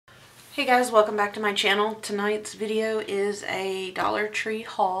Hey guys, welcome back to my channel. Tonight's video is a Dollar Tree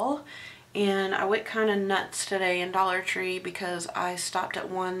haul, and I went kind of nuts today in Dollar Tree because I stopped at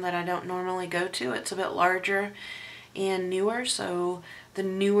one that I don't normally go to. It's a bit larger and newer, so the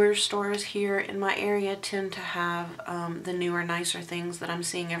newer stores here in my area tend to have the newer, nicer things that I'm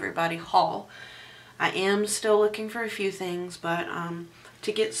seeing everybody haul. I am still looking for a few things, but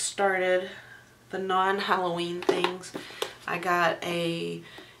to get started, the non-Halloween things, I got a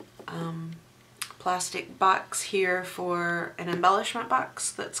plastic box here for an embellishment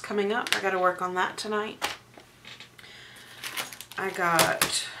box that's coming up. I got to work on that tonight. I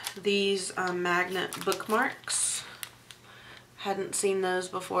got these magnet bookmarks. Hadn't seen those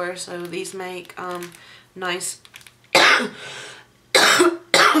before, so these make nice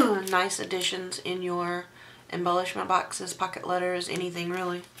nice additions in your embellishment boxes, pocket letters, anything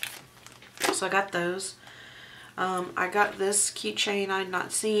really. So I got those. I got this keychain I'd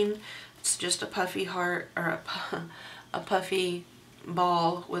not seen. It's just a puffy heart, or a puffy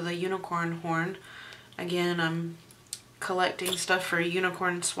ball with a unicorn horn. Again, I'm collecting stuff for a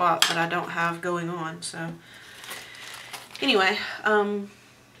unicorn swap that I don't have going on. So anyway,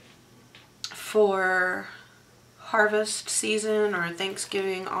 for harvest season or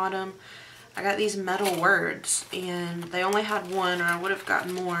Thanksgiving, autumn, I got these metal words, and they only had one, or I would have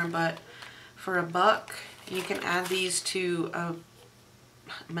gotten more, but for $1, you can add these to a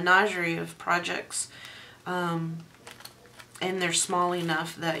menagerie of projects, and they're small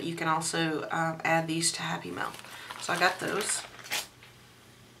enough that you can also add these to Happy Mail. So I got those.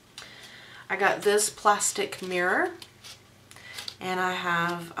 I got this plastic mirror, and I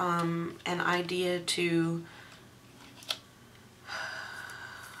have an idea to,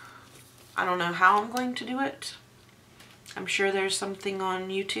 I don't know how I'm going to do it. I'm sure there's something on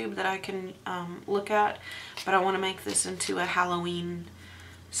YouTube that I can look at, but I want to make this into a Halloween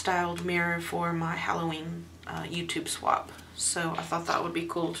styled mirror for my Halloween YouTube swap. So I thought that would be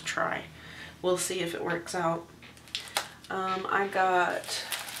cool to try. We'll see if it works out. I got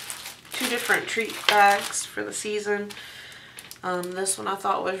 2 different treat bags for the season. This one I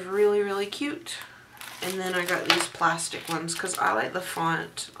thought was really cute. And then I got these plastic ones because I like the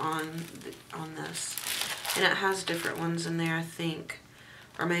font on this. And it has different ones in there, I think.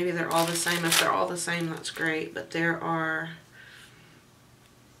 Or maybe they're all the same. If they're all the same, that's great. But there are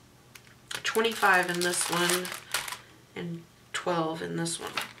 25 in this one and 12 in this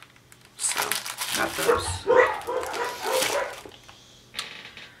one. So, got those.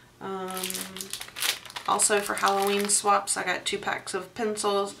 Also for Halloween swaps, I got 2 packs of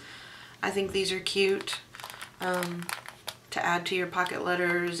pencils. I think these are cute. To add to your pocket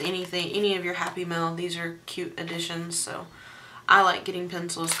letters, anything, any of your Happy Mail. These are cute additions, so I like getting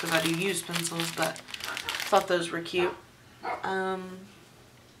pencils because I do use pencils, but thought those were cute. The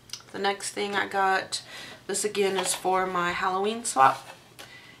next thing I got, this again is for my Halloween swap,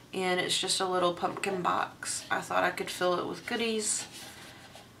 and it's just a little pumpkin box. I thought I could fill it with goodies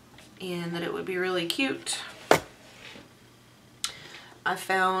and that it would be really cute. I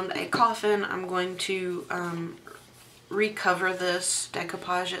found a coffin. I'm going to recover this,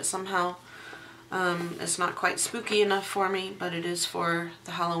 decoupage it somehow. It's not quite spooky enough for me, but it is for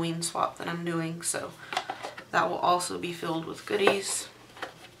the Halloween swap that I'm doing, so that will also be filled with goodies.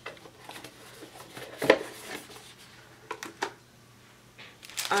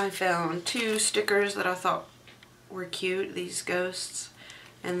 I found 2 stickers that I thought were cute, these ghosts,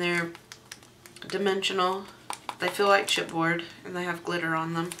 and they're dimensional. They feel like chipboard, and they have glitter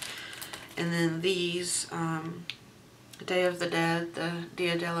on them. And then these, Day of the Dead, the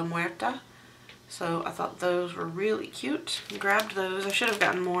Dia de la Muerta. So I thought those were really cute. Grabbed those. I should have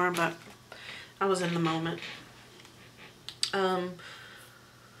gotten more, but I was in the moment.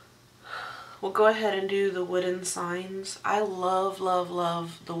 We'll go ahead and do the wooden signs. I love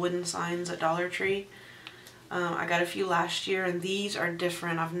the wooden signs at Dollar Tree. I got a few last year, and these are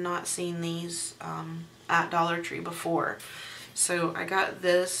different. I've not seen these at Dollar Tree before. So I got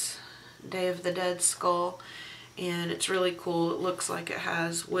this Day of the Dead skull, and it's really cool. It looks like it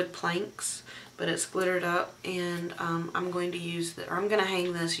has wood planks, but it's glittered up, and I'm going to use I'm going to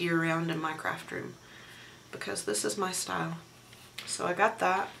hang this year round in my craft room because this is my style. So I got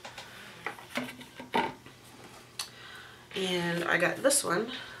that. And I got this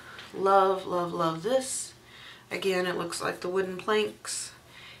one. Love this. Again, it looks like the wooden planks.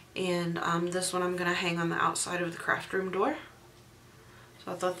 And this one I'm going to hang on the outside of the craft room door.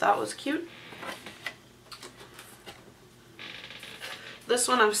 So I thought that was cute. This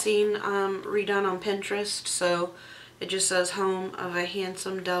one I've seen redone on Pinterest, so it just says home of a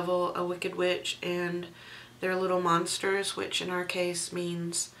handsome devil, a wicked witch, and their little monsters, which in our case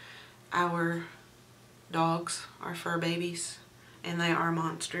means our dogs, our fur babies, and they are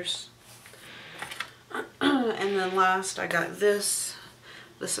monsters. And then last I got this,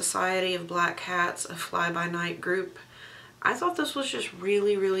 the Society of Black Cats, a fly-by-night group. I thought this was just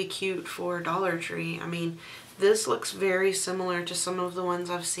really, really cute for Dollar Tree. I mean, this looks very similar to some of the ones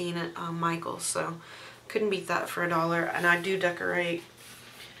I've seen at Michael's, so couldn't beat that for $1. And I do decorate,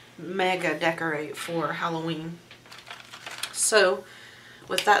 mega decorate for Halloween. So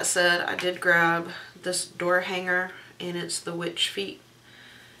with that said, I did grab this door hanger, and it's the witch feet,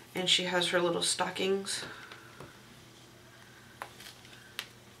 and she has her little stockings.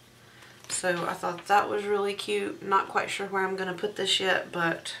 So I thought that was really cute. Not quite sure where I'm going to put this yet,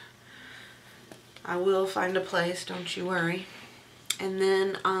 but I will find a place, don't you worry. And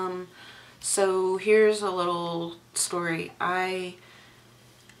then, so here's a little story.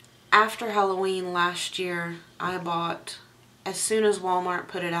 After Halloween last year, I bought, as soon as Walmart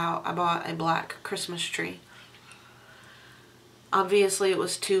put it out, I bought a black Christmas tree. Obviously it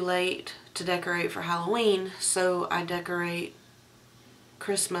was too late to decorate for Halloween, so I decorate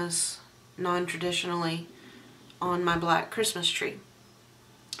Christmas non-traditionally on my black Christmas tree.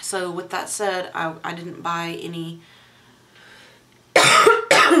 So with that said, I didn't buy any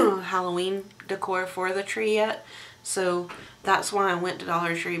Halloween decor for the tree yet. So that's why I went to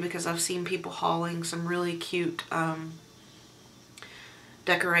Dollar Tree, because I've seen people hauling some really cute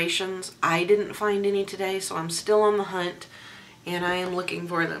decorations. I didn't find any today, so I'm still on the hunt and I am looking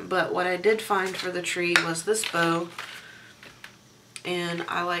for them. But what I did find for the tree was this bow, and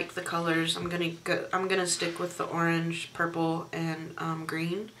I like the colors. I'm gonna stick with the orange, purple, and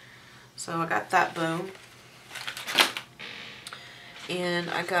green. So I got that bow, and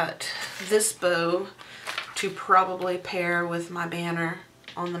I got this bow to probably pair with my banner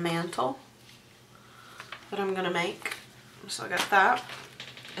on the mantle that I'm gonna make. So I got that.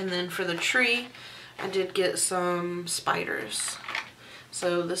 And then for the tree, I did get some spiders.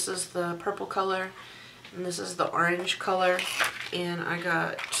 So this is the purple color, and this is the orange color, and I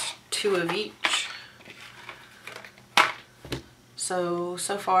got 2 of each. So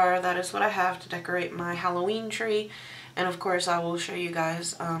far that is what I have to decorate my Halloween tree. And of course I will show you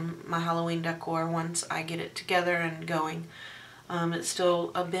guys my Halloween decor once I get it together and going. It's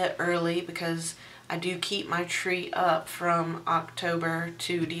still a bit early because I do keep my tree up from October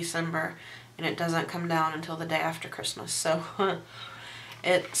to December, and it doesn't come down until the day after Christmas. So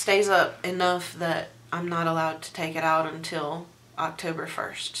it stays up enough that I'm not allowed to take it out until October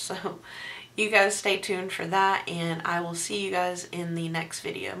 1st. So you guys stay tuned for that, and I will see you guys in the next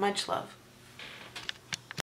video. Much love.